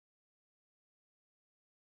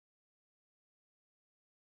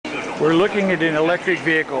We're looking at an electric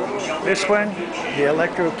vehicle. This one, the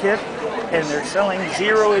Electro Kit, and they're selling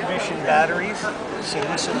zero-emission batteries. So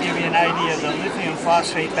this will give you an idea of the lithium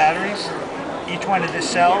phosphate batteries. Each one of the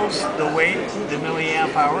cells, the weight, the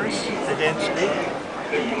milliamp hours, the density.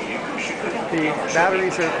 The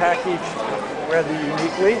batteries are packaged rather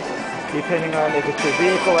uniquely, depending on if it's a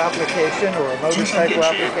vehicle application or a motorcycle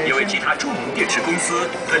application.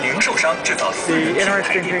 The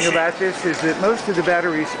interesting thing about this is that most of the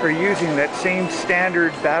batteries are using that same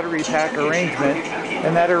standard battery pack arrangement,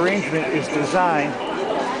 and that arrangement is designed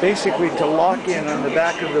basically to lock in on the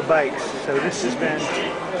back of the bikes. So this has been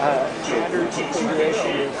standard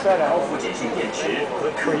configuration and setup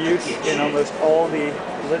for use in almost all the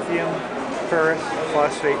lithium ferrous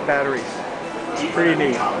phosphate batteries. Pretty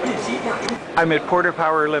neat. I'm at Porter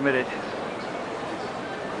Power Limited.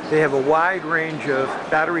 They have a wide range of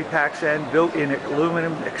battery packs and built-in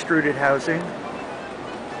aluminum extruded housing,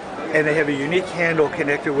 and they have a unique handle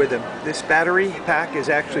connected with them. This battery pack is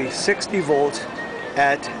actually 60 volts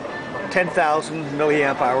at 10,000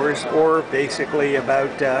 milliamp hours, or basically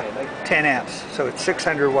about 10 amps. So it's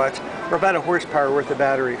 600 watts, or about a horsepower worth of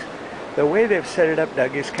batteries. The way they've set it up,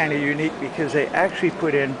 Doug, is kind of unique because they actually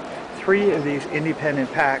put in 3 of these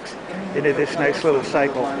independent packs into this nice little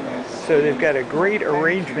cycle. So they've got a great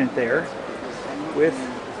arrangement there with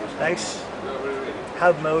nice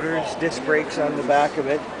hub motors, disc brakes on the back of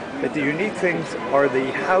it. But the unique things are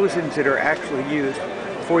the housings that are actually used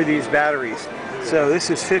for these batteries. So this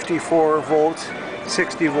is 54 volts,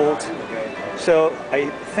 60 volts. So I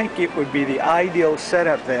think it would be the ideal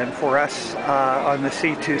setup then for us on the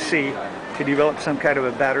C2C to develop some kind of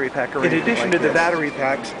a battery pack arrangement. In addition to the battery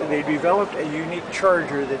packs, they developed a unique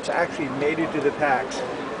charger that's actually mated to the packs.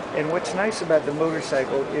 And what's nice about the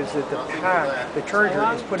motorcycle is that the charger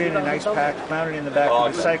is put in a nice pack mounted in the back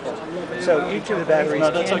of the cycle. So each of the batteries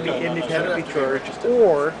can be independently charged,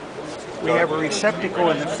 or we have a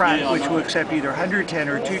receptacle in the front which will accept either 110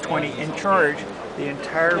 or 220 and charge the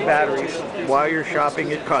entire batteries while you're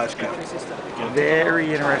shopping at Costco.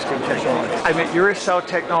 Very interesting technology. I'm at Uricell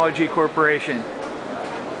Technology Corporation.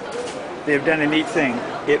 They've done a neat thing.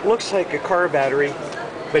 It looks like a car battery,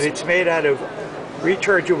 but it's made out of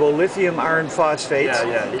rechargeable lithium iron phosphates,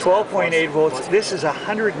 12.8 volts. This is a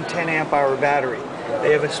 110 amp hour battery.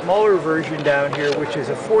 They have a smaller version down here which is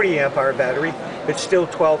a 40 amp hour battery, but still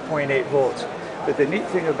 12.8 volts. But the neat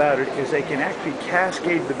thing about it is they can actually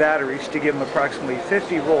cascade the batteries to give them approximately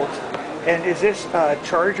 50 volts. And is this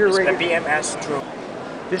charger rated? It's the BMS True.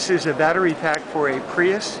 This is a battery pack for a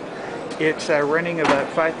Prius. It's running about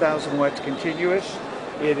 5,000 watts continuous.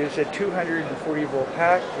 It is a 240 volt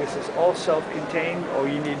pack. This is all self-contained. All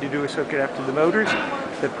you need to do is hook it up to the motors.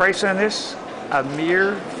 The price on this, a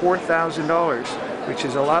mere $4,000, which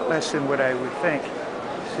is a lot less than what I would think.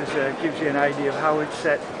 This gives you an idea of how it's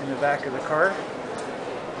set in the back of the car.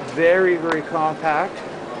 Very, very compact,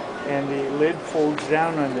 and the lid folds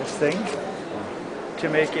down on this thing to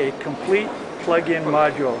make a complete plug-in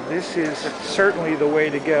module. This is certainly the way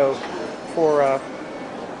to go for a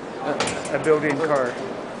built-in car.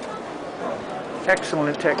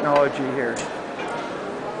 Excellent technology here.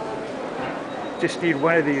 Just need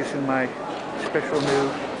one of these in my special new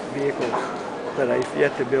vehicles that I've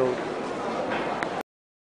yet to build.